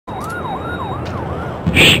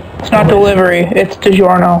It's not delivery, it's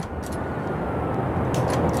DiGiorno.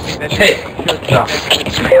 Hey,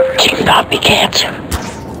 It cannot be cancer.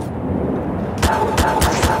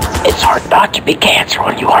 It's hard not to be cancer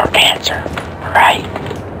when you are cancer, right?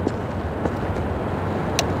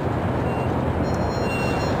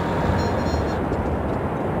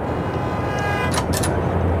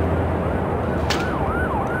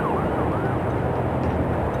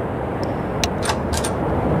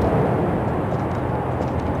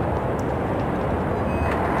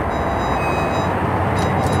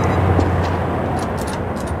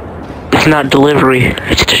 It's not delivery,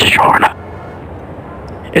 it's DiGiorno.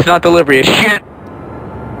 It's not delivery, it's shit.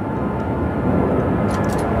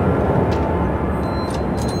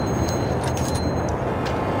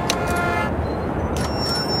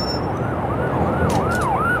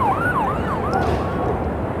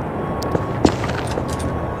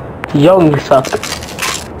 Young suck.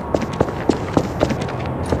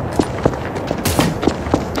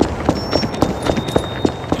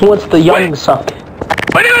 What's the young suck?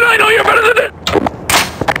 Wait, I know you're better than it!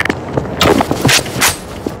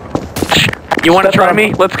 You wanna try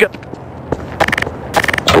me? Let's go.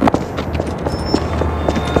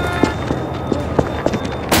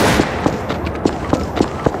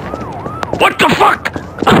 What the fuck?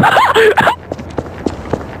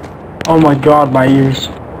 Oh my god, my ears.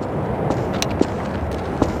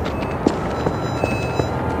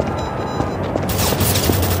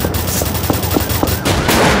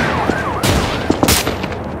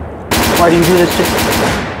 Why do you do this to...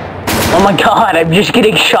 Oh my god, I'm just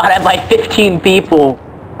getting shot at by 15 people.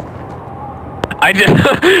 I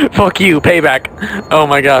just... Fuck you, payback. Oh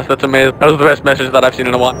my gosh, that's amazing. That was the best message that I've seen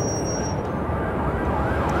in a while.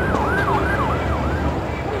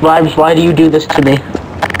 Vibes, why do you do this to me?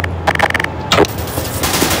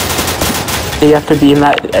 You have to be in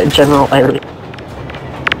that general area.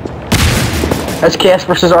 SKS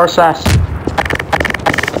versus RSAS.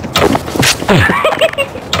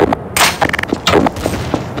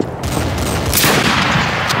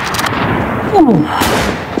 I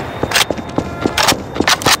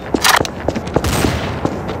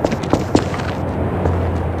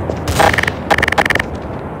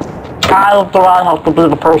love the right have to be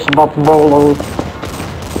the person about the bolo.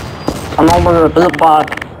 I'm over the bit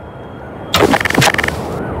bot.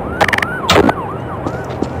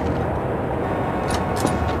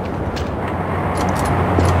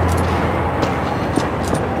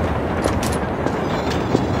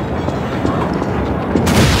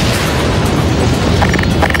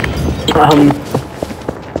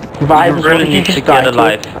 Vibes, you really need to get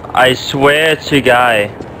alive. I swear to guy.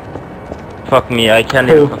 Fuck me, I can't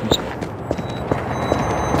even fucking...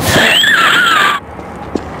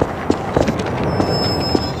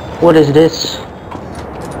 What is this?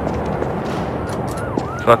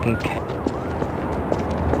 Fucking...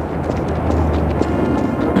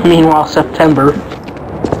 Meanwhile, September.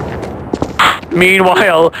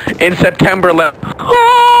 Meanwhile, in September,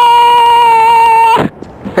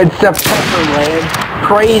 It's September, man.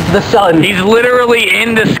 Praise the sun. he's literally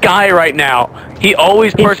in the sky right now. He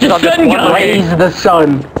always perches on this one leg. Praise the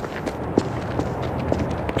sun.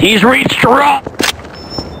 He's reached rock.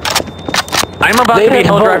 I'm about to be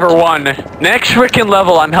Hell Driver 1. Next freaking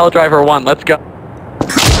level, I'm Hell Driver 1. Let's go.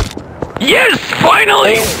 Yes,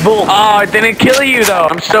 finally! Oh, it didn't kill you though.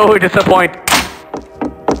 I'm so disappointed.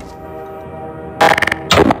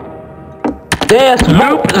 Yes,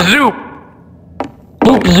 Loop, zoop.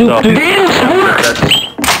 Loop, zoop,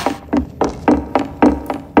 This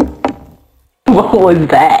What was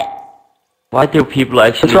that? Why do people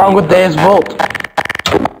actually... What's wrong with Deus Volt?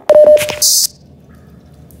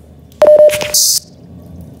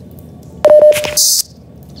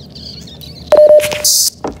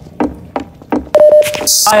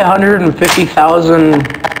 I 150,000...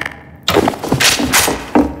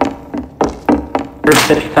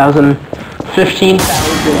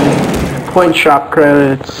 15,000 point shop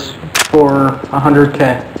credits for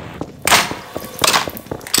 100k.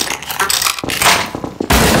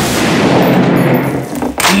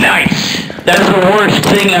 nice. That's the worst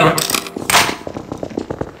thing ever.